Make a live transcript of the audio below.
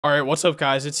Alright, what's up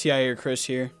guys, it's CIA Chris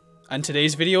here, and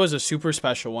today's video is a super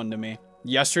special one to me.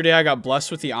 Yesterday I got blessed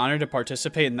with the honor to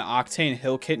participate in the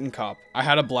Octane Kitten Cup. I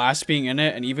had a blast being in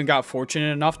it and even got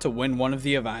fortunate enough to win one of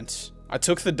the events. I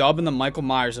took the dub in the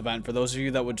MWIII event for those of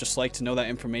you that would just like to know that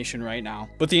information right now.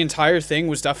 But the entire thing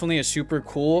was definitely a super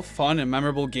cool, fun, and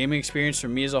memorable gaming experience for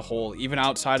me as a whole, even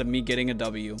outside of me getting a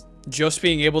W. Just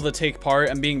being able to take part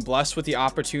and being blessed with the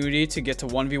opportunity to get to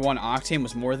 1v1 Octane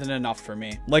was more than enough for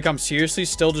me. Like, I'm seriously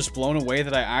still just blown away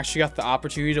that I actually got the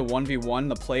opportunity to 1v1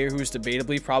 the player who's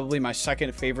debatably probably my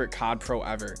second favorite COD pro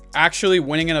ever. Actually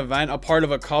winning an event a part of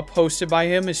a cup hosted by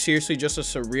him is seriously just a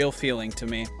surreal feeling to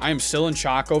me. I am still in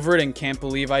shock over it and can't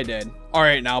believe I did.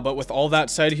 Alright now, but with all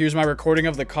that said, here's my recording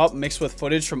of the cup mixed with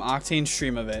footage from Octane's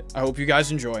stream of it. I hope you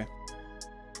guys enjoy.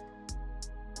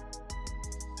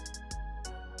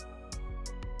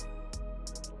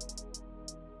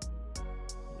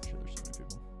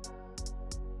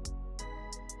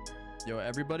 Yo,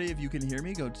 everybody, if you can hear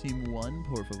me, go team 1,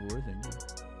 por favor. Thank you.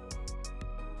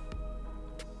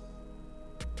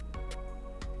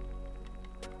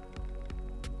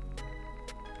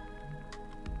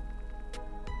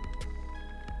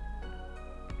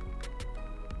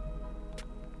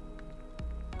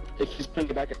 Hey, he's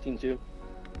putting it back at team 2.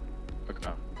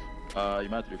 Okay. You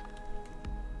might have to do.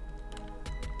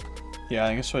 Yeah, I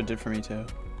think that's what it did for me too.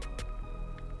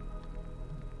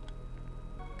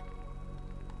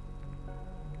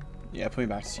 Yeah, put me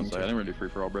back to team 2. I think we're gonna do free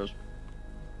for all, bros.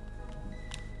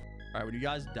 Alright, when you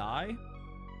guys die,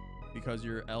 because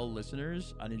you're L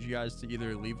listeners, I need you guys to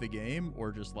either leave the game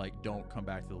or just like don't come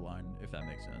back to the line, if that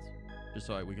makes sense. Just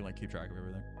so we can like keep track of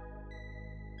everything.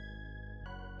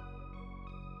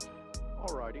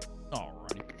 Alrighty.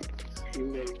 Alrighty. You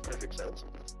make perfect sense.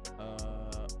 Are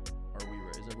we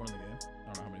ready? Is everyone in the game?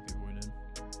 I don't know how many people we need.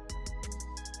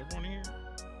 Everyone here?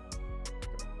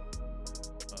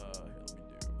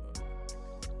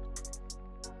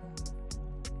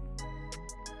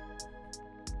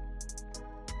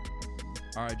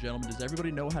 All right, gentlemen, does everybody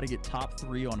know how to get top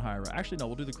 3 on high road? Actually, no,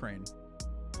 we'll do the crane.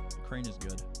 The crane is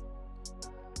good.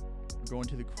 We're going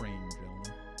to the crane,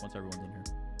 gentlemen, once everyone's in here.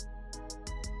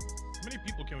 How many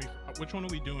people can we, which one are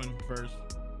we doing first?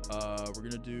 We're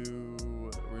gonna do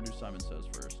Simon Says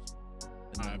first.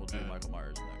 And then we'll do MWIII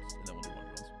next. And then we'll do one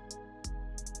of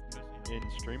those. In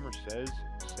Streamer Says,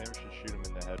 Sam should shoot him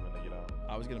in the head when they get out.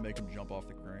 I was gonna make him jump off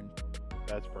the crane.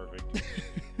 That's perfect.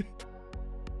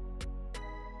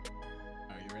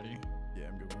 Yeah,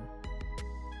 I'm good.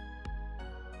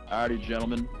 Alrighty,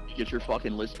 gentlemen, get your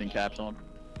fucking listening caps on.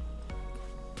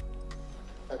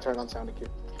 I turned on sound cue.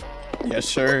 Yes,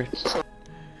 sir.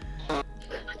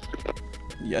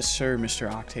 Yes, sir,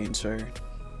 Mr. Octane, sir.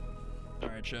 All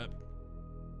right, chat.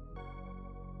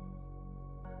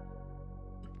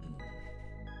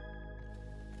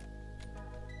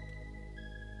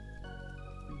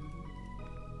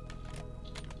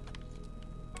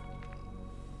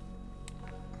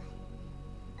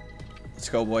 Let's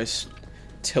go, boys.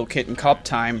 Till Kitten Cup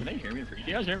time. Can they hear me?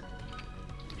 You guys hear me?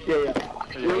 Yeah.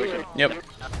 Yep.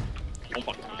 Oh,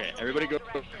 fuck. Okay, everybody go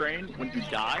crane. When you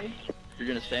die, you're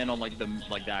gonna stand on like the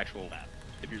actual map.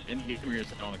 If you're in the game, you're gonna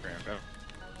stand on the crane. Okay?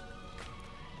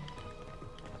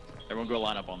 Everyone go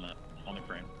line up on the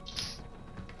crane.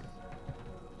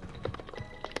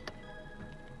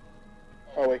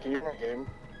 Oh wait, can you hear my game?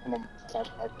 I'm on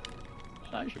soundtrack.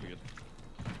 Nah, you should be good.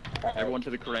 Everyone to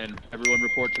the crane. Everyone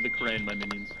report to the crane, my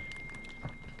minions.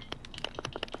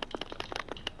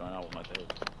 Going out with my tail.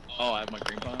 Oh, I have my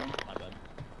green pile on? My bad.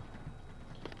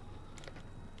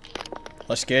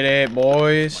 Let's get it,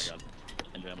 boys. Oh my god.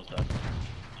 And Jam was dead.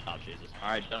 Oh, Jesus.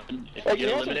 Alright, Dustin, if you get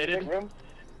eliminated...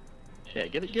 Yeah,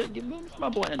 give my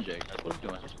boy NJ. That's what I'm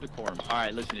doing. That's decorum.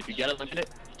 Alright, listen, if you get eliminated...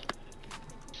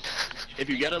 If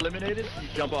you get eliminated, you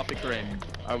jump off the crane.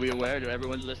 Are we aware? Do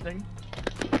everyone's listening?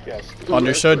 Yes.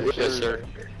 Understood. Yes, sir.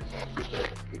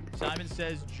 Simon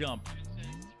Says jump.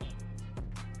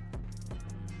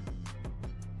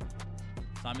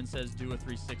 Simon Says do a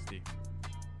 360.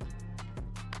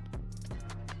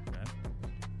 Okay.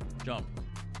 Jump.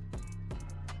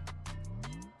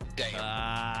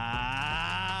 Ah!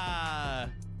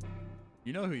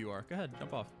 You know who you are. Go ahead,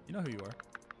 jump off. You know who you are.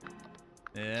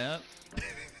 Yeah.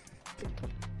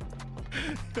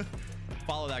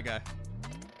 Follow that guy.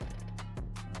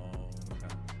 Oh,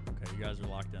 okay. Okay, you guys are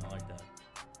locked in. I like that.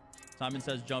 Simon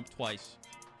Says jump twice.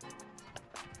 Oh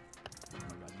my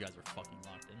god, you guys are fucking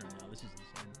locked in right now. This is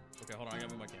insane. Okay, hold on. I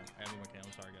gotta move my cam.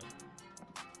 I'm sorry, guys.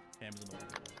 Cam's in the way.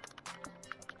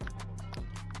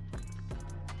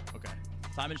 Okay.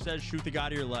 Simon Says shoot the guy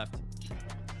to your left.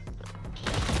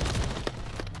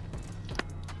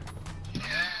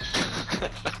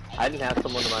 I didn't have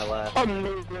someone to my left.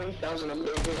 Amazing. That was an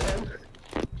amazing one.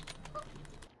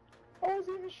 I was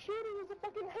even shooting as a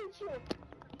fucking headshot.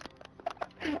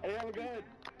 I didn't have a gun.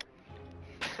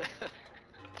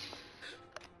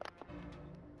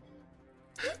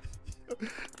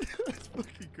 That's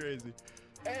fucking crazy.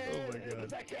 Hey, Oh my god. Does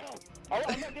that count? Oh,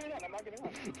 I'm not getting on. I'm not getting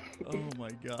on. Oh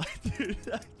my god, dude.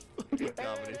 That's fucking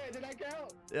comedy. Hey, did that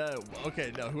count? Yeah,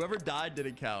 okay, no. Whoever died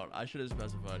didn't count. I should have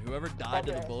specified. Whoever died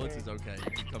to the bullets is okay.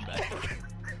 You can come back.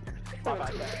 Oh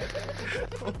my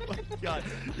god.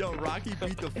 Yo, Rocky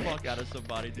beat the fuck out of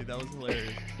somebody, dude. That was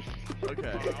hilarious.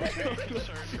 Okay. I was really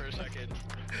concerned for a second.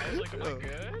 I was like, am I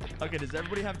good? Okay, does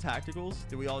everybody have tacticals?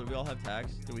 Do we all have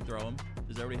tacs? Do we throw them?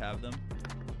 Does everybody have them?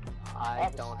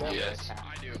 I don't have Yes, a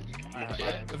I do.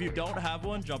 If you don't have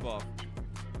one, jump off.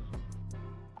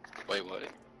 Wait, what?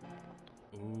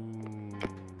 Ooh,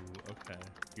 okay.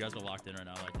 You guys are locked in right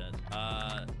now like that.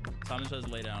 Simon says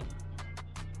lay down.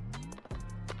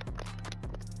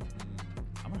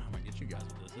 I'm gonna get you guys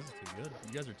with this. This is too good.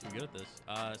 You guys are too good at this.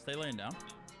 Stay laying down.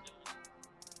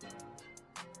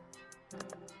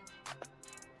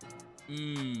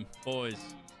 Boys.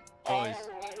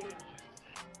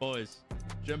 Boys.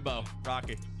 Jimbo,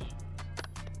 Rocky.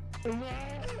 Damn.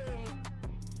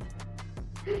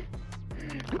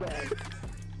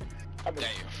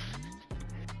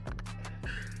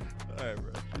 Alright,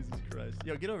 bro. Jesus Christ.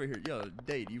 Yo, get over here. Yo,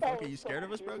 Date, you scared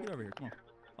of us, bro? Get over here. Come on.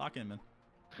 Lock in, man.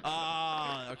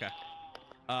 Okay.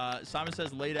 Simon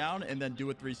says lay down and then do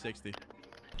a 360.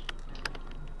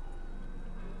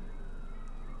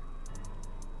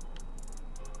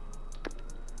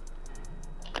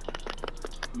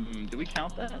 Do we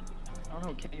count that? I don't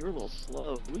know, Kenny, you're a little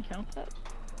slow. Do we count that?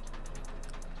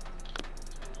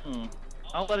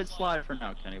 I'll let it slide for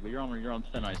now, Kenny, but you're on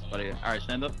thin ice, buddy. Alright,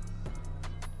 stand up.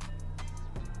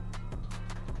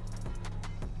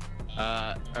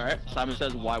 Alright, Simon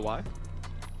says YY.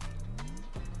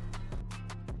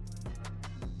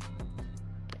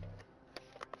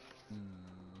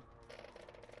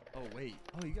 Oh, wait.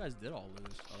 Oh, you guys did all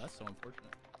lose. Oh, that's so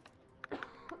unfortunate.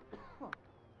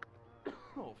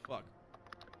 Oh, fuck.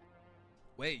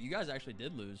 Wait, you guys actually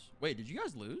did lose. Wait, did you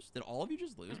guys lose? Did all of you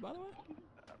just lose, by the way?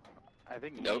 I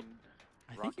think Nope.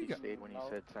 Rocky stayed when he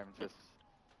said Simon Says.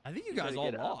 I think you guys all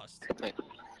lost.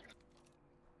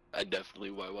 I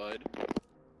definitely YY'd.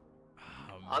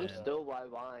 Oh, I'm man. still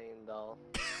YYing though.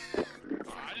 I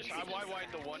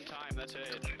YY'd the one time, that's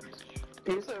it.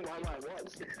 You said YY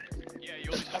once. Yeah,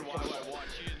 you only said YY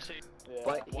once, you didn't say Yeah.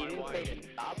 But he didn't say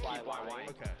YY. stop YYing.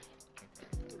 Okay.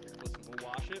 Listen, we'll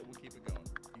wash it. We'll keep it going.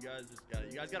 You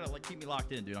guys gotta like keep me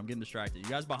locked in, dude. I'm getting distracted. You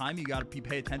guys behind me, you gotta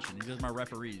pay attention. These guys are my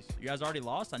referees. You guys already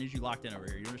lost. I need you locked in over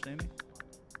here. You understand me?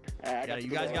 You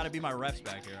guys gotta be my refs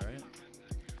back here, all right?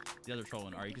 You guys are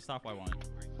trolling. All right, you can stop YYing.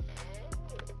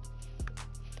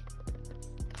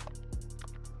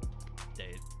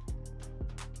 Date.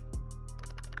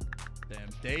 Damn.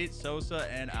 Date, Sosa,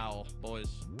 and Owl.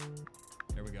 Boys.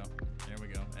 There we go. There we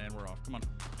go. And we're off. Come on.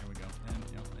 There we go. And,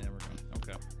 and we're going.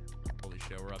 Okay. Holy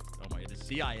shit, we're up. Oh my, the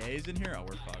CIA's in here? Oh,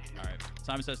 we're fucked. All right.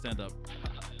 Simon says stand up.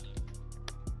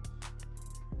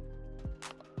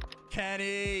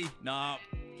 Kenny! No.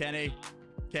 Kenny.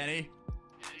 Kenny.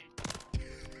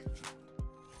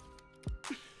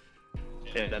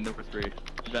 Yeah, then number 3.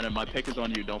 Venom, my pick is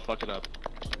on you. Don't fuck it up.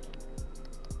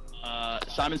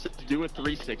 Simon says do a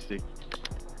 360.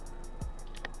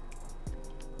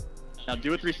 Now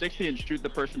do a 360 and shoot the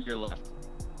person to your left.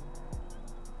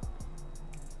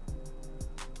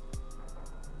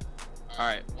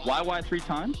 Alright, YY 3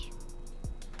 times.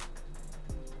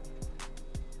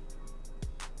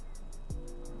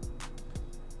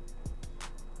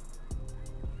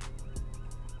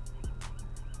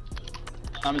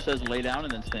 Simon says lay down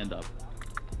and then stand up.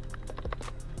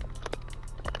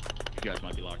 You guys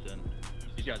might be locked in.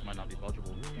 These guys might not be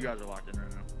budgeable. You guys are locked in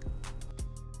right now.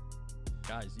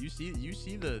 Guys, you see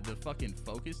the fucking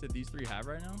focus that these 3 have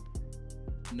right now?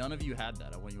 None of you had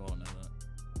that. I want you all to know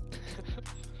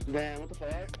that. Man, what the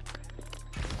fuck?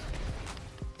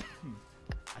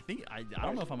 I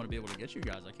don't know if I'm gonna be able to get you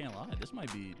guys. I can't lie. This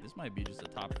might be just a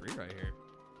top 3 right here.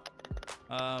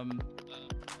 I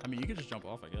mean, you could just jump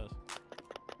off, I guess.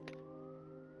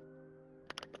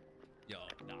 Yo,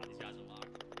 nah, these guys are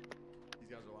locked. These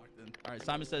guys are locked in. All right,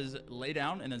 Simon says lay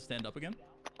down and then stand up again.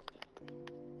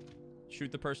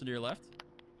 Shoot the person to your left.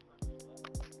 I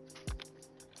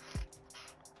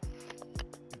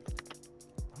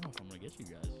don't know if I'm gonna get you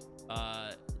guys.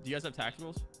 Do you guys have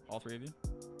tacticals? All 3 of you?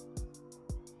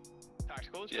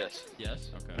 Tacticals? Yes.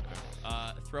 Yes. Okay.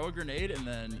 Throw a grenade and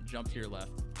then jump to your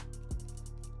left.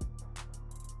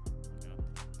 Okay.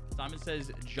 Simon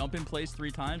says jump in place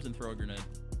 3 times and throw a grenade.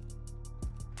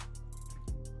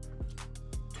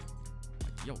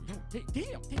 Yo,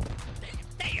 damn.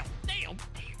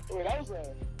 Wait, that was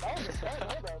a start.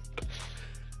 Hold up.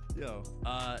 Yo,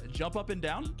 jump up and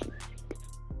down.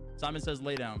 Simon says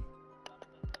lay down.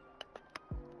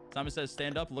 Simon says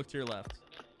stand up, look to your left.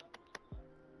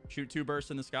 Shoot 2 bursts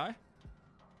in the sky.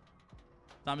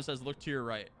 Simon says look to your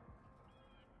right.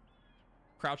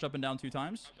 Crouch up and down 2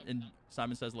 times. And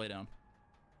Simon says lay down.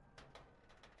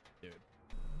 Dude.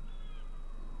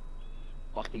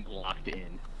 Fucking locked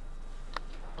in.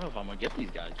 I don't know if I'm gonna get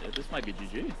these guys, dude. This might be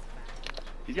GG.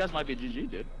 These guys might be GG,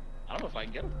 dude. I don't know if I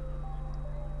can get them.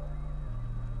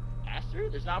 Aster?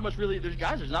 There's not much really. There's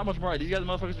not much more. These guys,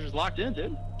 motherfuckers, are just locked in,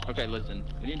 dude. Okay, listen.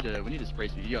 We need to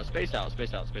space you. Yo, space out.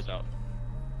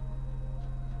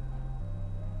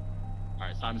 All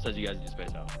right, Simon says you guys need to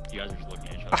space out. You guys are just looking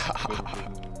at each other.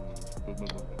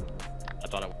 Move. I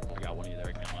thought I got one of you there.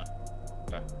 I can't lie.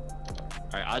 Okay. All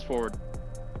right, eyes forward.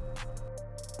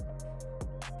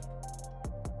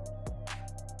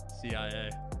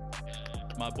 CIA.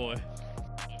 My boy.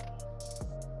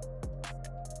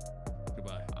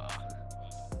 Goodbye.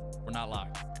 We're not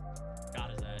locked.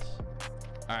 Got his ass.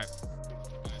 All right.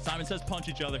 Simon says punch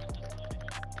each other.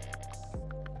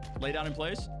 Lay down in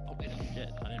place. Oh, wait,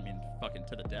 shit. I didn't mean fucking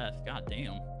to the death. God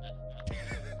damn.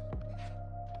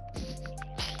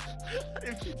 I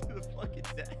didn't mean to the fucking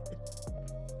death.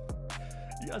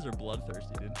 You guys are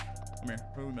bloodthirsty, dude. Come here.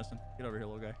 Who are we missing? Get over here,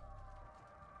 little guy.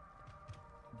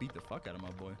 Beat the fuck out of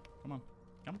my boy. Come on.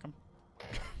 Come.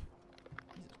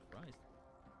 Jesus Christ.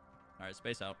 Alright,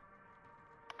 space out.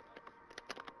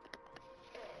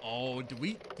 Oh, do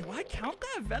I count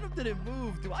that? Venom didn't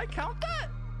move. Do I count that?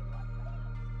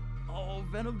 Oh,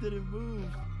 Venom didn't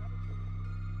move.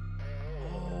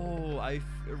 Oh,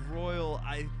 Royal,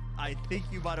 I think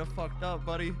you might have fucked up,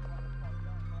 buddy.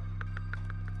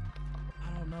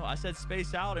 I don't know. I said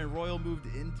space out and Royal moved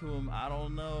into him. I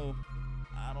don't know.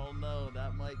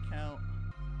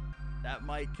 That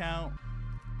might count.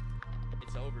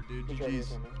 It's over, dude.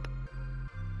 GG's.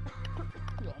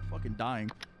 Yo, I'm fucking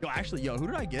dying. Yo, actually, who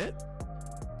did I get?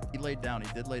 He laid down. He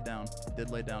did lay down.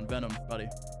 Venom, buddy.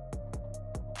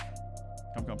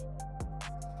 Come.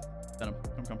 Venom,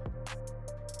 come.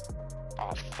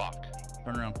 Oh, fuck.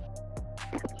 Turn around.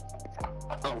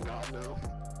 Oh god, no.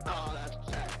 Oh, that's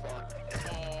sad fuck.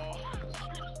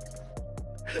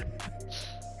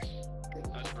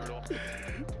 That's brutal.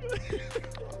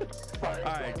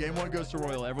 Alright, game 1 goes to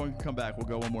Royal. Everyone can come back. We'll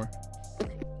go one more.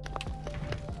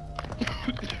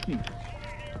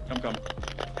 Come.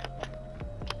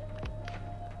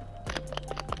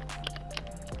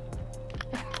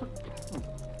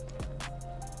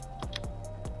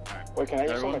 Wait, can I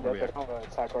get some of that? I don't have an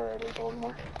attack or a lethal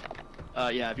anymore.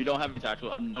 Yeah, if you don't have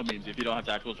tactical, no means. If you don't have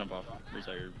tactical, jump off.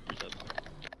 Reset.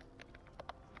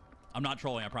 I'm not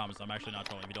trolling, I promise. I'm actually not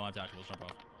trolling. If you don't have tacticals, jump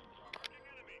off.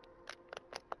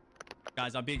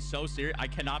 Guys, I'm being so serious. I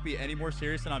cannot be any more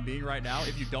serious than I'm being right now.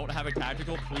 If you don't have a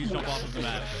tactical, please jump off of the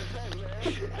map.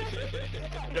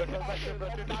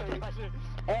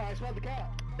 Oh, I smelled the cat.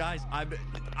 Guys,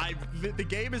 the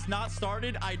game is not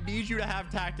started. I need you to have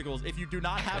tacticals. If you do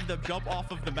not have them, jump off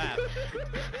of the map.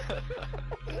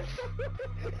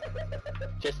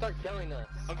 Just start killing us.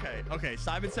 Okay.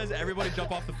 Simon says everybody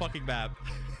jump off the fucking map.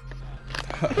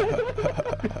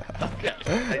 Okay,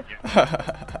 thank you.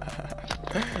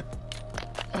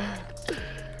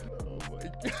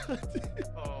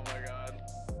 Oh my god.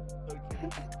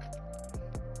 Okay.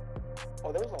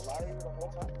 Oh, there was a ladder here the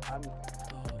whole time? Oh,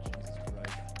 Jesus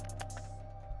Christ.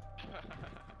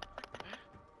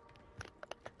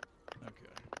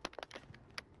 Okay.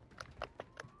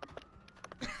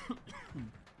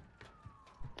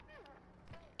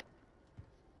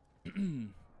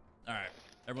 Alright.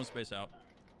 Everyone space out.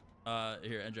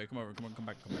 Here, NJ, come over. Come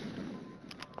back.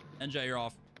 NJ, you're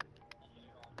off.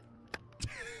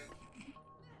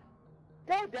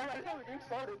 God damn it, I thought the game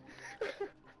started.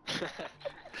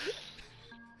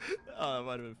 Oh, that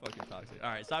might have been fucking toxic.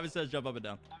 Alright, Simon says jump up and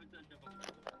down.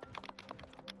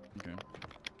 Okay.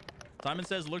 Simon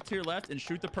says look to your left and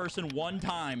shoot the person 1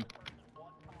 time.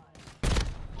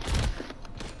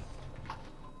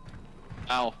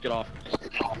 Ow, get off.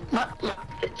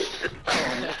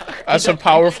 That's a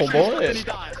powerful bullet.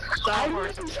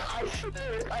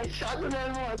 I shot the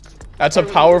man once. That's a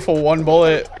powerful 1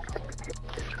 bullet.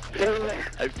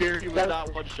 I fear you was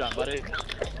not 1 shot, buddy.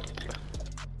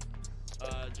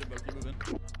 Jimbo, keep moving.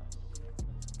 Oh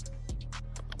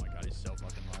my god, he's so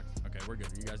fucking locked. Okay, we're good.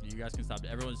 You guys can stop.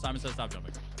 Everyone, Simon says stop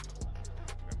jumping.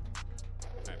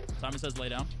 Okay. Alright, Simon says lay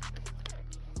down.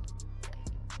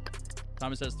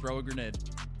 Simon says throw a grenade.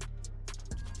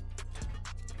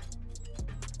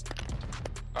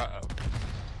 Uh-oh.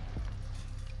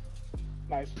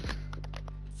 Nice.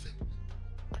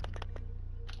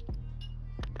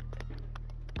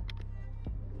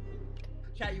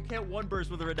 Chat, you can't one burst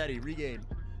with a Renetti. Regain.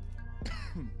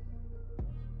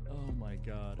 Oh my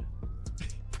god.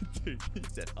 Dude, he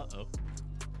said, uh-oh.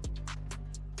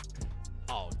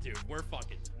 Oh, dude, we're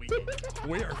fucking tweaking.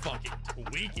 We are fucking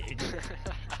tweaking.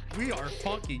 We are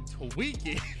fucking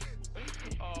tweaking.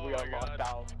 Oh We my are locked god.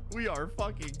 out. We are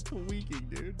fucking tweaking,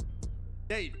 dude.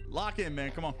 Nate, lock in,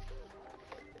 man. Come on.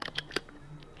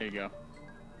 Here you go.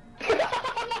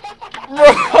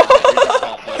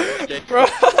 Bro.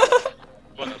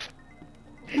 What up?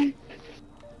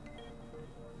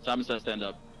 Simon says stand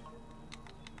up.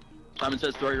 Simon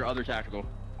says throw your other tactical.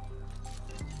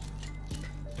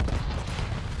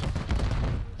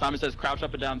 Simon says crouch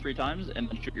up and down 3 times and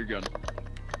then shoot your gun.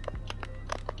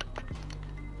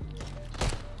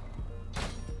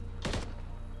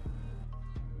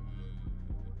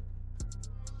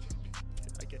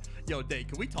 Yo, Nate,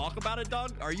 can we talk about it,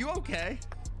 dog? Are you okay?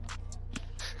 I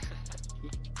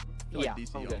feel Yeah, like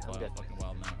DC I'm all good, I'm wild, good. fucking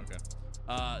wild now. Okay.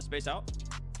 Space out.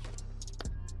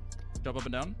 Jump up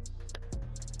and down.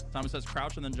 Simon says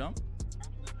crouch and then jump.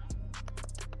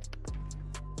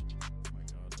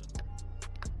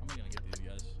 Oh my god. How am I gonna get these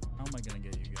guys? How am I gonna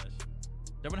get you guys?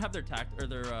 Does everyone have their tact or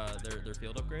their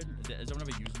field upgrade? Does everyone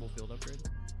have a usable field upgrade?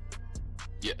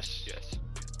 Yes. Yes.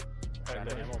 I got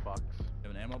an ammo box. You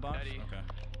have an ammo box? Eddie. Okay.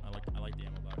 I like the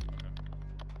ammo box. Okay.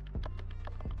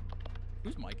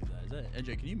 Whose mic is that? Is that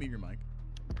NJ? Can you mute your mic?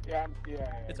 Yeah,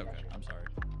 It's I okay. got you. I'm sorry.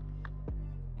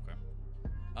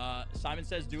 Okay. Simon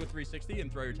says do a 360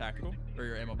 and throw your tactical or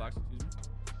your ammo box. Excuse me.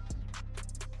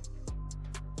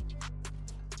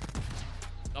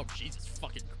 Oh Jesus!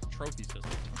 Fucking trophy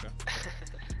system. Okay.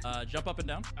 Jump up and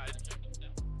down.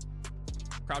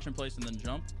 Crouch in place and then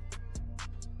jump.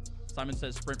 Simon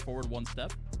says sprint forward 1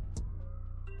 step.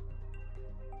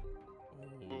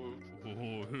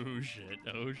 Oh shit!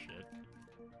 Oh shit!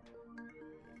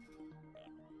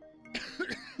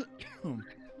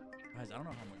 Guys, I don't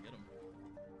know how I'm gonna get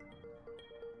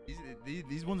them.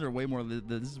 These ones are way more.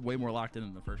 This is way more locked in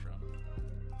than the first round.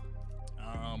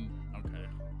 Okay.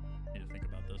 Need to think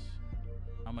about this.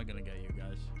 How am I gonna get you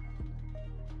guys?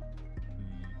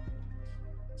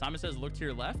 Simon says look to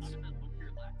your left.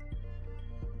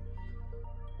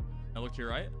 Now look to your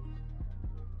right.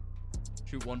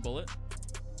 Shoot 1 bullet.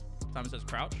 Simon says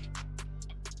crouch.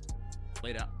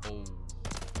 Lay down. Oh.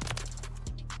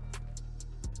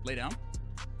 Lay down.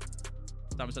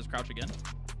 Simon says crouch again.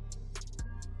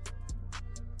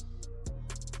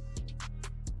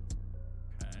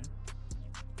 Okay.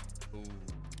 Ooh.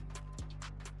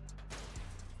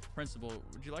 Principal,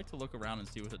 would you like to look around and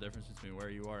see what the difference between where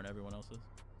you are and everyone else is?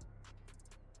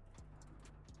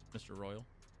 Mr. Royal.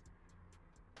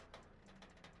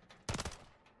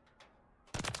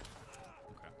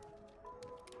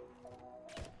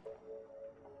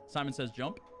 Simon says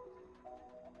jump.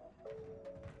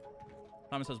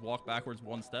 Simon says walk backwards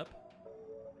 1 step.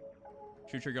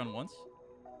 Shoot your gun once.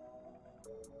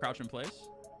 Crouch in place.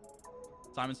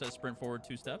 Simon says sprint forward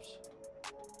 2 steps.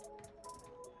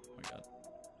 Oh my god.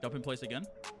 Jump in place again.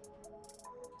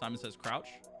 Simon says crouch.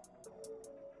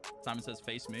 Simon says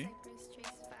face me.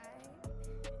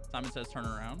 Simon says turn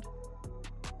around.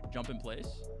 Jump in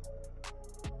place.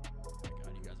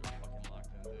 You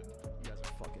guys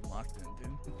are fucking locked in,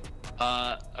 dude.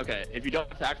 Okay, if you don't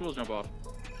have tacticals, jump off.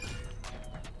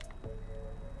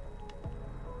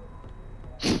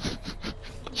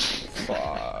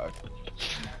 Fuck.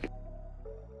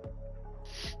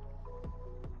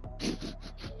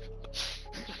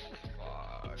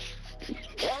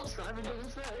 Well, Simon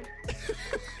doesn't say.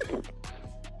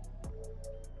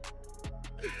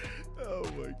 Oh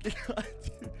my god,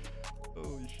 dude.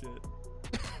 Holy shit.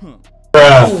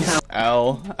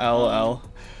 L. That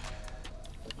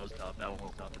was tough. That one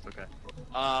was tough. It's okay.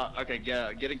 Okay,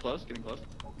 getting close. Getting close.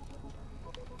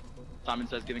 Simon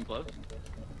says getting close.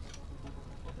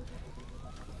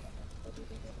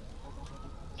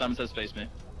 Simon says face me.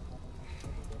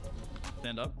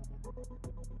 Stand up.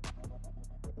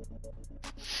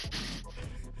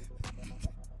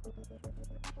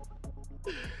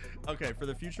 Okay, for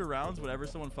the future rounds, whenever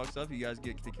someone fucks up, you guys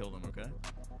get to kill them, okay?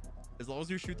 As long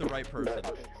as you shoot the right person.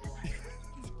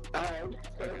 Okay.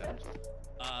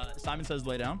 Simon says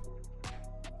lay down.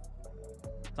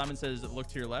 Simon says look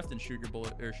to your left and shoot your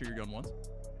bullet or shoot your gun once.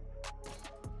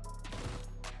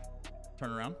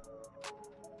 Turn around.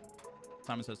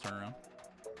 Simon says turn around.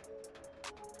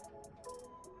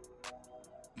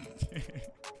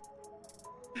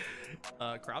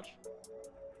 Crouch.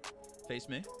 Face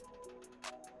me.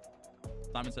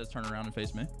 Simon Says turn around and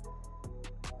face me.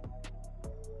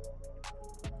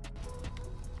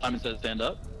 Simon Says stand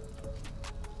up.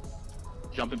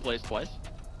 Jump in place twice.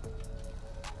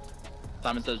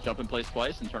 Simon Says jump in place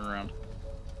twice and turn around.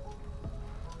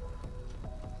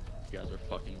 You guys are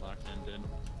fucking locked in, dude.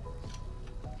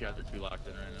 You guys are too locked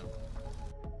in right now.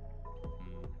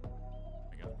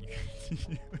 I got you.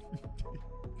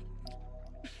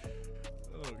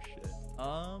 Oh shit.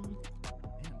 Damn, dude.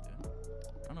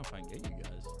 I don't know if I can get you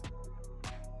guys.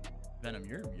 Venom,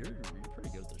 you're pretty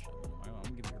good at this shit. Venom. I'm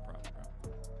gonna give you your props, bro.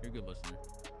 You're a good listener.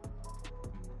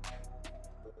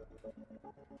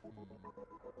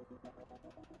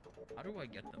 How do I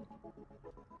get them?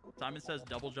 Simon Says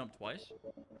double jump twice.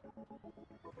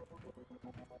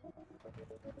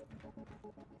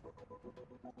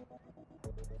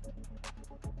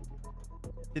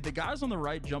 Did the guys on the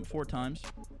right jump 4 times?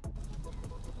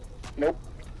 Nope.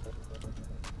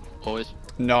 Boys.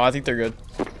 No, I think they're good.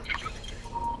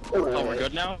 Oh, we're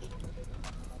good now?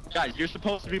 Guys, you're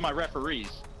supposed to be my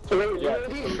referees. Let him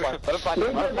fly.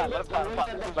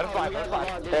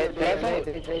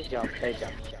 They jump.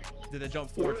 Did they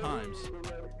jump 4 times?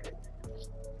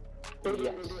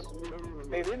 Yes.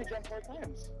 They didn't jump 4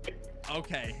 times.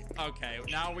 Okay.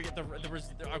 Now we get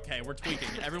okay, we're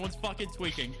tweaking. Everyone's fucking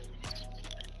tweaking.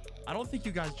 I don't think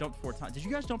you guys jumped 4 times. Did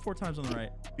you guys jump 4 times on the right?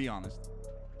 Be honest.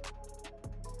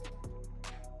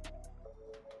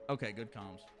 Okay, good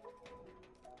comms.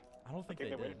 I don't think they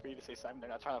They're did. waiting for you to say Simon. They're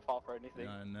not trying to fall for anything.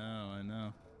 I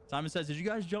know. Simon Says, did you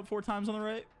guys jump 4 times on the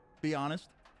right? Be honest.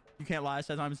 You can't lie,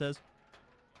 Simon Says.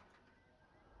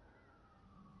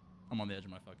 I'm on the edge of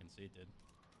my fucking seat, dude.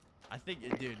 I think,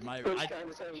 dude,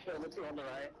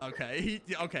 okay,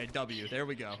 okay, W. There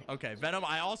we go. Okay, Venom,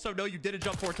 I also know you didn't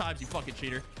jump 4 times, you fucking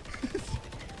cheater.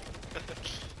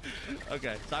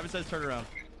 Okay, Simon Says turn around.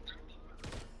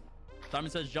 Simon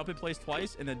Says jump in place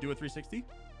twice and then do a 360.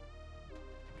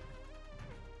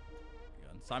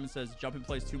 Simon Says jump in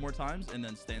place 2 more times and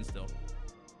then stand still.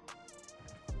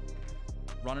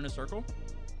 Run in a circle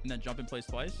and then jump in place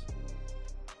twice.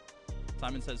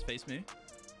 Simon Says face me.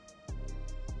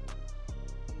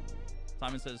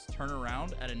 Simon Says turn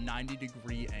around at a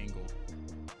 90-degree angle.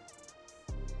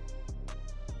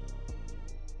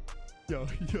 Yo,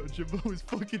 Jimbo is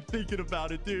fucking thinking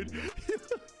about it, dude.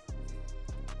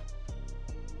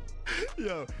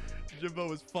 Yo, Jimbo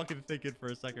was fucking thinking for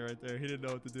a second right there. He didn't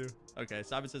know what to do. Okay,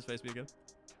 Simon Says face me again.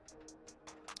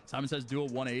 Simon Says do a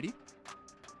 180.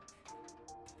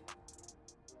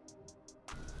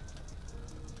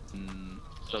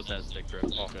 So says stick through.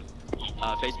 All good.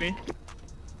 Face me.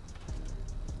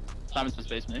 Simon Says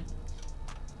face me.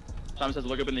 Simon Says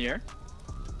look up in the air.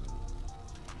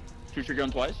 Shoot your gun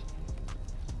twice.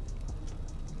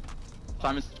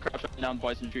 Simon Says crouch up and down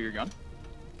twice and shoot your gun.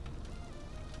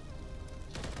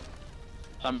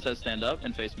 Simon Says stand up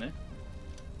and face me.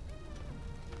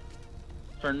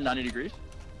 Turn 90 degrees.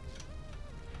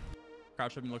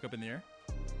 Crouch up and look up in the air.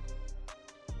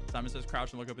 Simon Says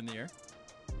crouch and look up in the air.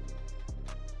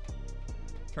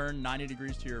 Turn 90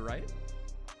 degrees to your right.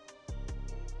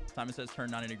 Simon Says turn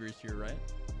 90 degrees to your right.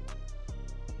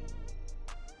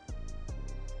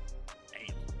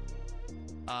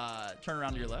 Damn. Turn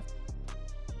around to your left.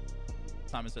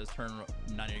 Simon Says turn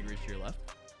 90 degrees to your left.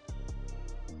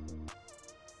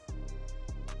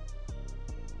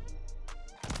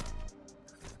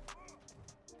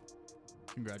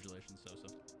 Congratulations, Sosa.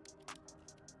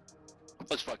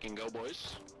 Let's fucking go,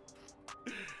 boys.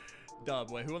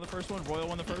 Dub, wait, who won the first one? Royal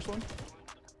won the first one?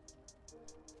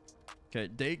 Okay,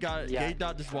 Gate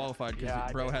got disqualified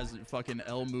because bro has fucking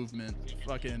L movement.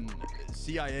 Fucking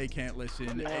CIA can't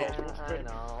listen. Yeah, I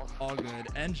know. All good.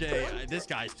 NJ's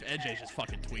just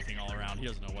fucking tweaking all around. He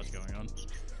doesn't know what's going on.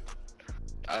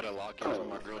 I had a lock-in from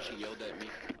my girl. She yelled at me.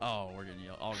 Oh, we're gonna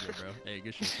yell. All good, bro. Hey,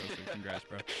 good shit, Sosa. Congrats,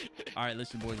 bro. All right,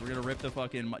 listen, boys. We're gonna rip the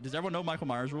fucking. Does everyone know Michael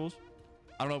Myers rules?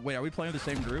 I don't know. Wait, are we playing with the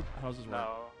same group? How does this work?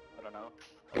 No, I don't know.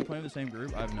 Are we playing with the same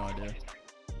group? I have no idea.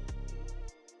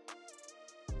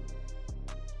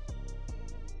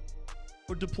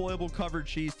 Or deployable cover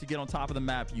cheese to get on top of the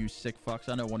map, you sick fucks.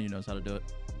 I know one of you knows how to do it.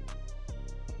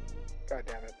 God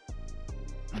damn it.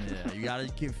 Yeah, you gotta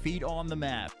get feet on the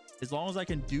map. As long as I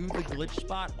can do the glitch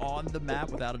spot on the map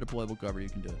without a deployable cover, you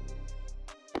can do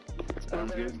it.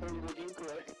 Sounds good.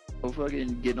 Go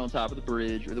fucking getting on top of the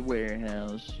bridge or the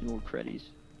warehouse. You little creddies.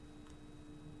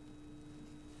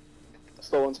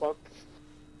 Stolen smoke.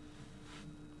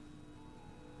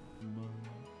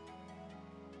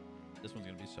 This one's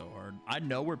gonna be so hard. I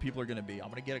know where people are gonna be. I'm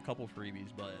gonna get a couple freebies,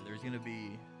 but there's gonna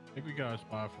be. I think we got a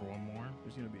spot for one more.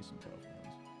 There's gonna be some tough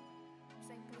ones.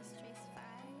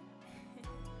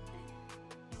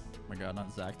 my god,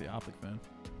 not Zach the Optic fan.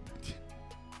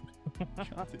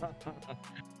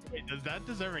 Wait, does that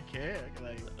deserve a kick?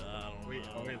 Like, wait,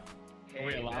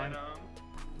 allowing?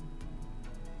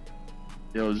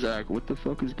 Yo, Zach, what the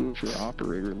fuck is good for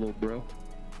operator, little bro?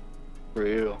 For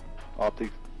real.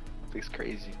 Optics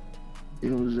crazy.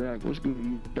 Yo, Zach, what's good?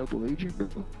 You double agent, bro?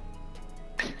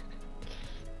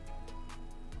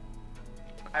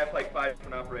 I have like 5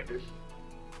 different operators.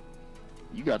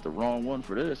 You got the wrong one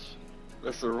for this.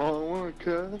 That's the wrong one,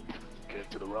 cuz. Get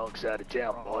to the wrong side of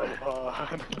town, boy.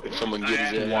 Someone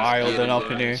get his ass. Wilding up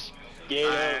in here.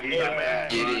 Get him out.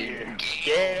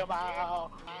 Get him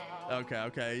out.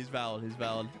 Okay, he's valid.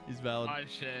 Oh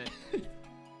shit.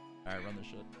 Alright, run this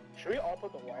shit. Should we all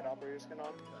put the white operator skin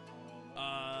on?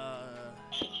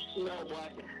 No,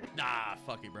 black. Nah,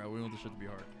 fuck it, bro. We want this shit to be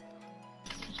hard.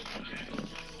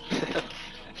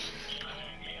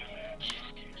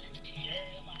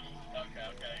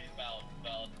 Okay, he's valid.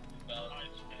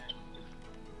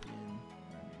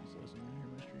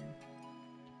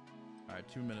 Alright,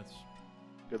 2 minutes.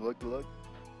 Good luck.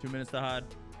 2 minutes to hide.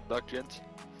 Luck, gents.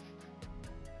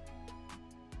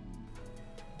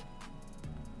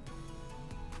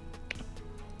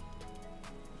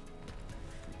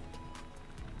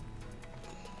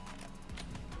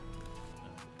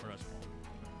 Where I spawn.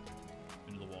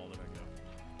 Into the wall that I go.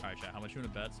 Alright, chat. How much you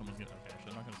want to bet? Someone's gonna. Okay,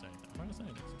 actually, I'm not gonna say anything. I'm not gonna say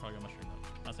anything. It's probably on my stream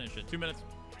though. Not saying shit. 2 minutes.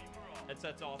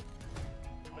 Headsets off.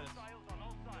 2 minutes. I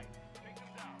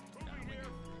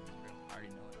already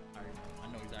know it. I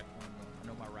know exactly where I'm going. I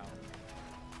know my route.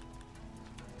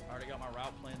 I already got my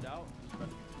route planned out. It's about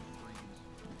to be 2 threes.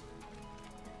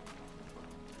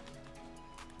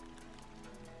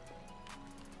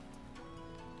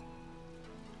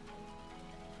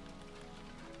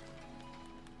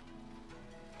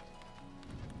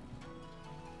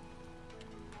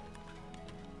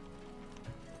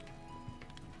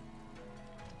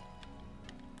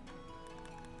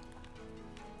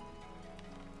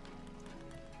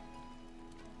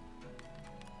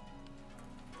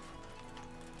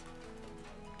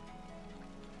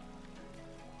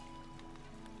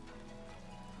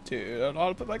 Dude, I don't know how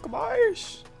to put Michael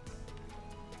Myers.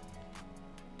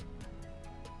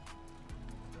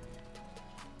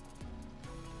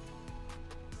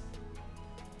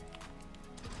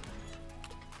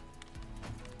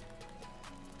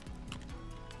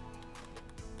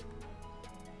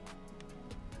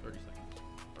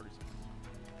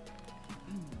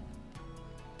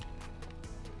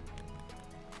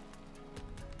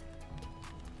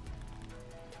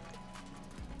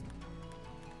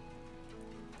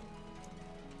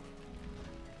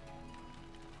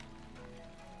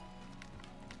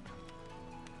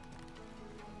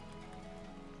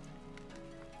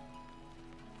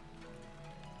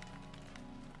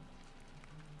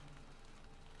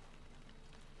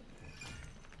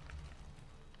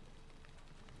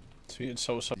 It's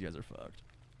so You guys are fucked.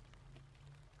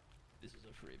 This is a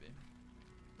freebie.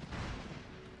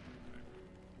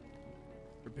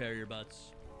 Prepare your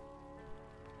butts.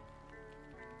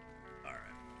 Alright.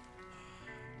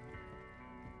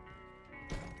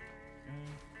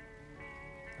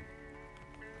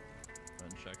 Go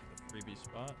and check the freebie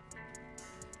spot.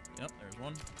 Yep, there's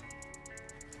one.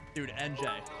 Dude, NJ.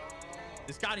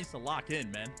 This guy needs to lock in,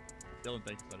 man. Dylan,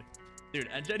 thanks, buddy. Dude,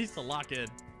 NJ needs to lock in.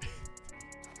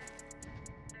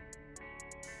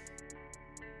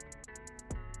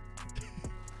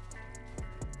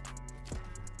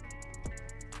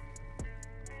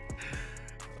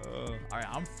 Alright,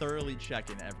 I'm thoroughly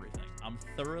checking everything.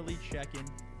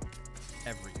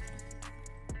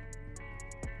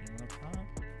 Anyone up top?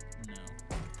 No.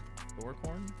 Door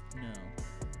corn? No.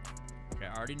 Okay, I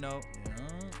already know. Yeah.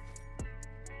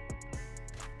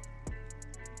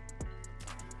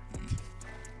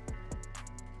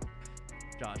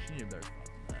 Josh, you need a better spot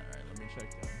than that. Alright, let me check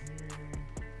down here.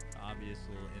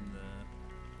 Obviously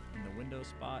in the window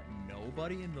spot.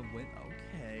 Nobody in the window.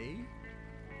 Okay.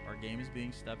 Our game is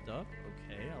being stepped up.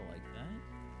 Okay, I like that.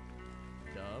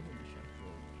 Dub. Let me check the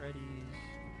little creddies.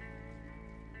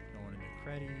 Going in the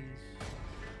creddies.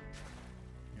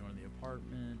 Going in the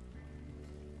apartment.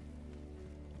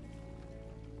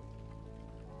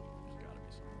 There's gotta be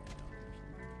something down there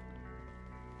somewhere.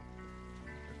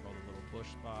 Check all the little bush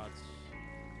spots.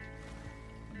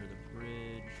 Under the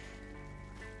bridge.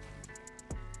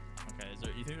 Okay,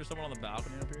 you think there's someone on the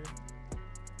balcony up here?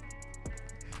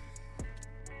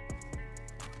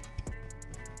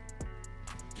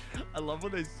 I love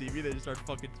when they see me, they just start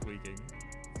fucking tweaking.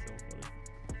 It's so funny.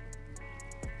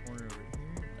 Corner over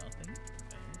here, nothing.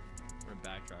 Okay. We're gonna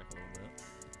backtrack a little bit.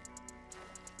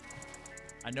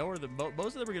 I know where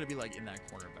most of them are gonna be like in that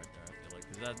corner back there, I feel like,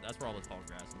 because that's where all the tall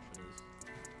grass and shit is.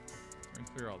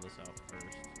 clear all this out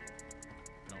first.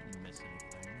 Don't miss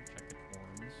anything. Check the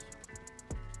corns.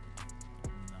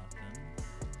 Nothing.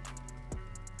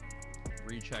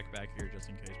 Recheck back here just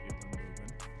in case people are moving.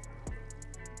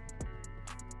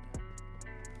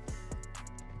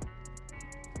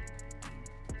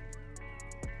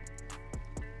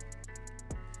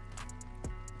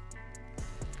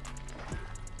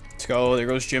 Let's go. There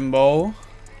goes Jimbo.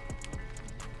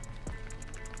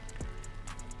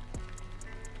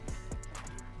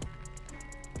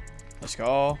 Let's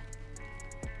go.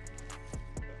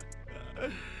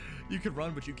 You can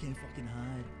run, but you can't fucking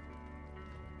hide.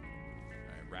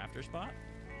 Alright, rafter spot.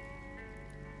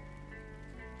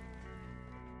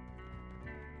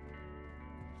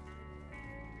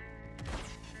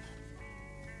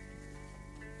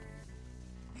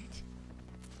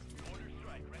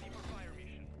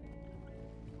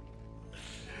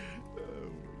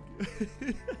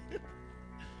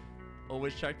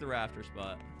 Always check the rafter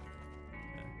spot.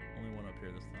 Okay, only one up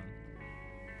here this time.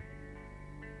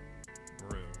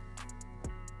 Brew.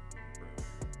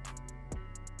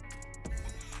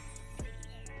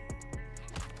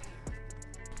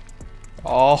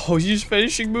 Oh, he's just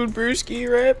finishing Moon Brewski,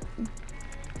 rip.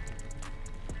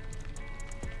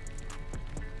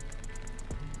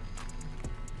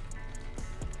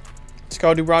 Let's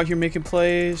go, dude. We're out here making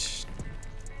plays.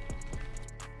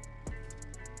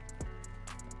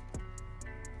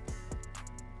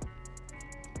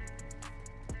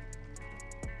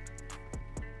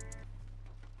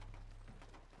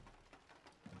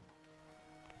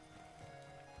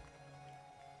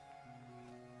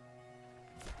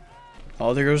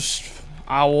 Oh, there goes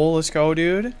Owl. Let's go,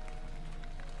 dude.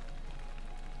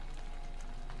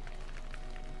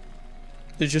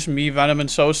 It's just me, Venom, and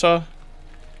Sosa.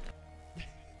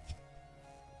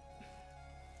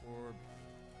 Alright,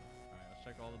 let's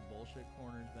check all the bullshit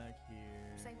corners back here.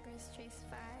 Cypress Chase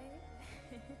 5.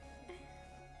 Okay.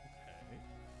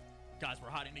 Guys, we're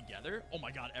hiding together. Oh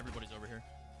my god, everybody's over here.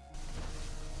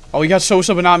 Oh, we got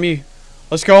Sosa, but not me.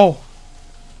 Let's go.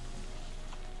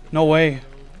 No way.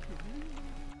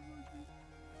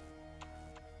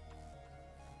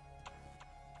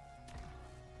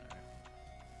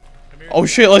 Oh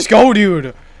shit, let's go,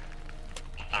 dude.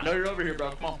 No, you're over here,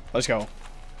 bro. Come on. Let's go.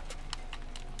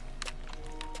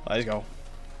 Let's go.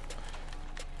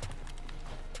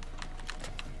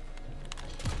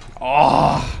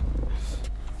 Oh.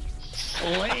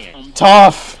 Slam.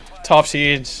 Tough. Tough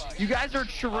seeds. You guys are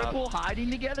triple hiding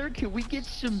together? Can we get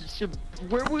some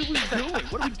where were we doing?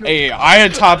 What are we doing? Hey, I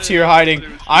had top tier hiding.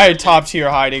 I had top tier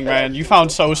hiding, man. You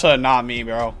found Sosa and not me,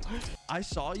 bro. I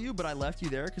saw you, but I left you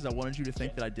there because I wanted you to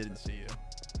think that I didn't see you.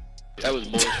 That was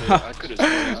bullshit. I could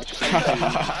have sworn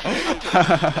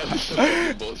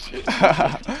that was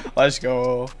bullshit. Let's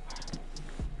go.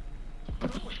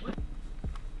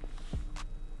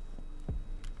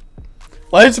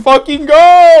 Let's fucking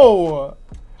go!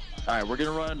 Alright, we're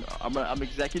gonna run I'm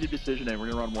executive decision and we're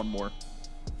gonna run one more.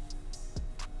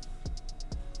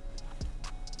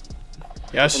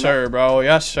 Yes, sir, bro.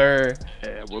 Yes, sir.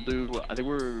 Yeah, we'll do I think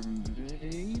we're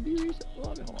maybe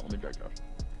hold on, let me drag Josh.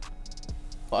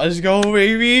 Let's go,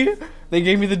 baby. They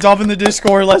gave me the dub in the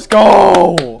Discord. Let's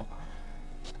go.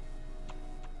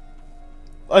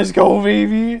 Let's go,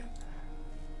 baby.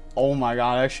 Oh my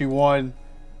god, I actually won.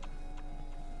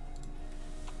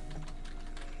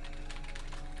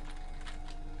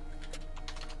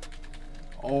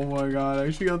 Oh my god, I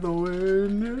actually got the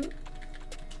win.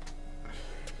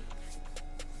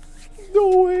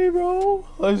 No way, bro.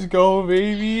 Let's go,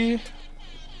 baby.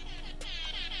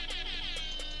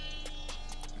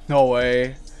 No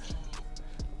way.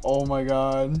 Oh my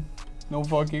god. No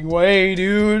fucking way,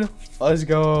 dude. Let's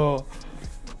go.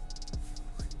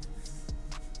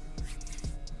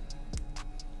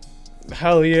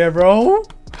 Hell yeah, bro.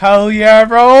 Hell yeah,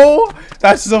 bro.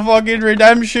 That's the fucking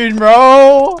redemption,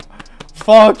 bro.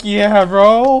 Fuck yeah,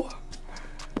 bro.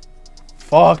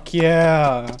 Fuck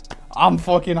yeah. I'm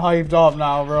fucking hyped up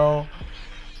now, bro.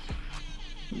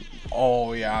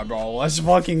 Oh yeah, bro. Let's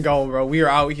fucking go, bro. We are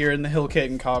out here in the Hill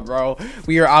Kitten Cup, bro.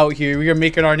 We are out here. We are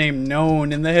making our name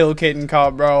known in the Hill Kitten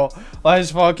Cup, bro.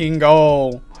 Let's fucking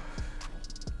go.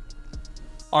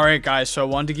 Alright guys, so I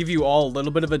wanted to give you all a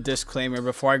little bit of a disclaimer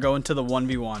before I go into the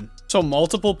 1v1. So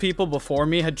multiple people before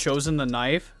me had chosen the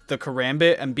knife, the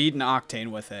karambit, and beaten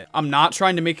Octane with it. I'm not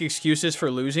trying to make excuses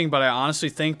for losing, but I honestly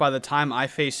think by the time I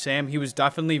faced Sam, he was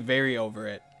definitely very over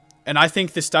it. And I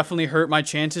think this definitely hurt my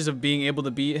chances of being able to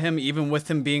beat him, even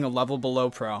with him being a level below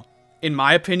pro. In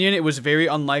my opinion, it was very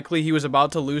unlikely he was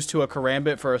about to lose to a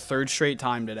karambit for a third straight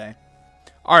time today.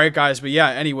 Alright guys, but yeah,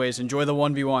 anyways, enjoy the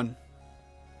 1v1.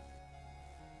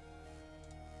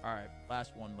 Alright,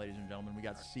 Last one, ladies and gentlemen. We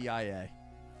got CIA.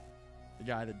 The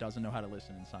guy that doesn't know how to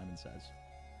listen, and Simon Says.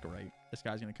 Great. This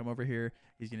guy's going to come over here.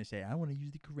 He's going to say, I want to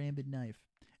use the karambit knife.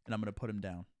 And I'm going to put him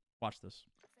down. Watch this.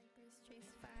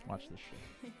 Watch this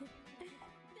shit.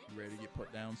 You ready to get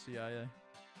put down, CIA?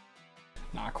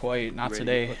 Not quite. Not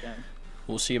today.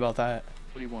 We'll see about that.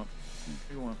 What do you want? What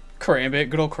do you want? Karambit.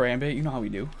 Good old karambit. You know how we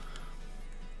do.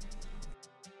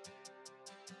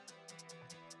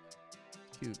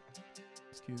 Cute.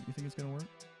 It's cute. You think it's gonna work?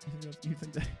 You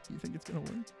think it's gonna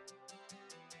work?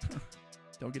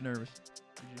 Don't get nervous.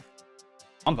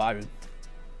 I'm vibing.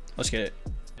 Let's get it.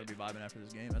 I'll be vibing after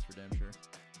this game. That's for damn sure.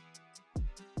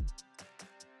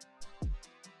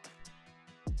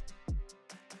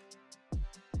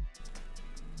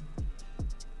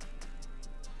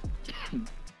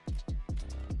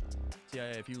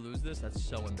 CIA, if you lose this, that's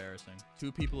so embarrassing.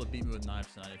 2 people have beat me with knives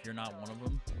tonight. If you're not one of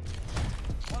them.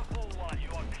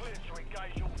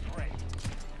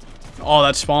 Oh,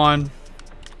 that spawn.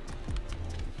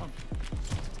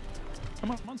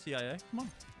 Come on, CIA. Come on.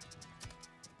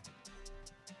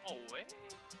 Oh, wait.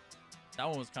 That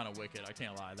one was kind of wicked. I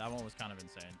can't lie. That one was kind of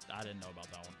insane. I didn't know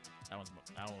about that one. That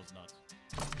one was nuts.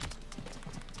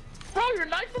 Bro, you're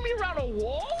knifing me around a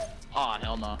wall? Aw,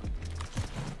 hell no.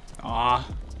 Ah.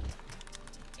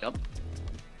 Yep.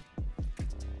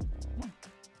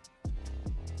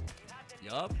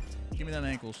 Yup. Give me them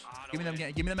ankles. Give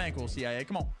me them ankles, CIA.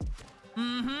 Come on.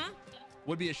 Mm-hmm.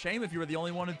 Would be a shame if you were the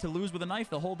only one to lose with a knife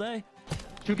the whole day.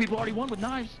 2 people already won with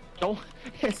knives. Don't.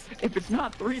 If it's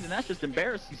not 3, then that's just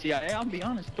embarrassing, CIA. I'll be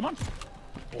honest. Come on.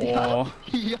 Oh.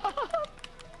 Yeah.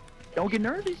 Don't get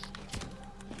nervous.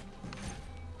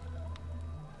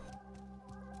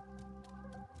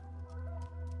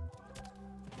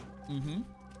 Mm-hmm.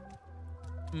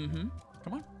 Mm-hmm.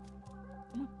 Come on.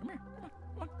 Come on. Come here. Come on.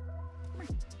 Come on. Come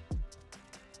here.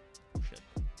 Oh, shit.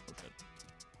 Oh, shit.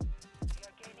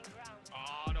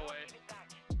 Oh, no way.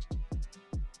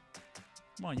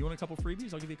 Come on. You want a couple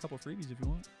freebies? I'll give you a couple freebies if you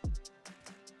want.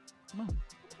 Come on. Come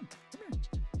on. Come here.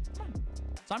 Come on.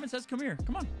 Simon Says, come here.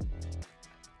 Come on.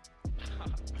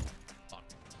 Fuck.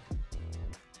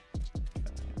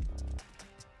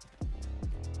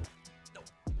 No.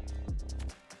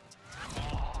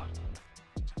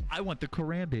 I want the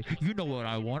karambit. You know what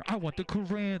I want. I want the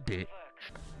karambit.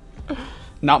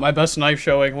 Not my best knife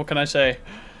showing. What can I say?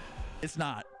 It's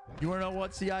not. You want to know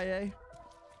what, CIA?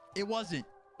 It wasn't.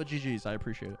 But GG's. I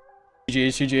appreciate it.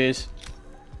 GG's.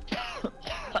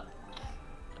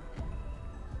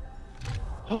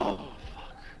 Oh,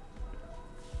 fuck.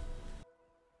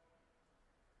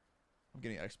 I'm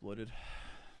getting exploited.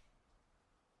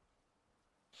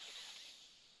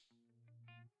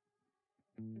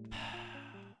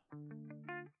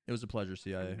 It was a pleasure,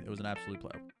 CIA. It was an absolute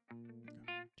pleasure.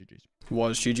 GG's.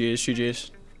 Was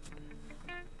GG's.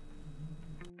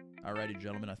 Alrighty,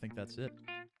 gentlemen. I think that's it.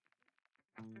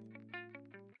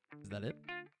 Is that it?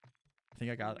 I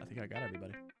think I got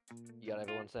everybody. You got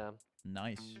everyone, Sam.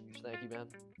 Nice. Thank you, man.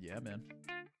 Yeah, man.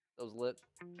 That was lit.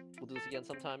 We'll do this again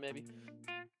sometime, maybe.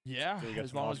 Yeah,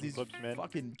 as long as these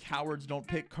fucking cowards don't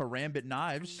pick karambit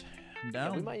knives. I'm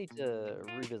down. Yeah, we might need to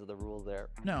revisit the rule there.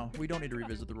 No, we don't need to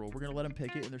revisit the rule. We're going to let them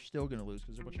pick it, and they're still going to lose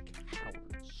because they're a bunch of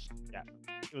cowards. Yeah,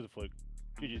 it was a fluke.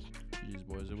 GG's. GG's,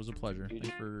 boys. It was a pleasure. Thanks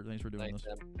for doing this.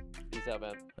 Sam. Peace out,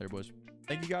 man. Later, boys.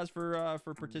 Thank you guys for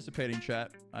participating,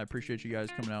 chat. I appreciate you guys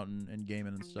coming out and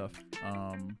gaming and stuff.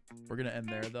 We're going to end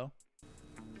there, though.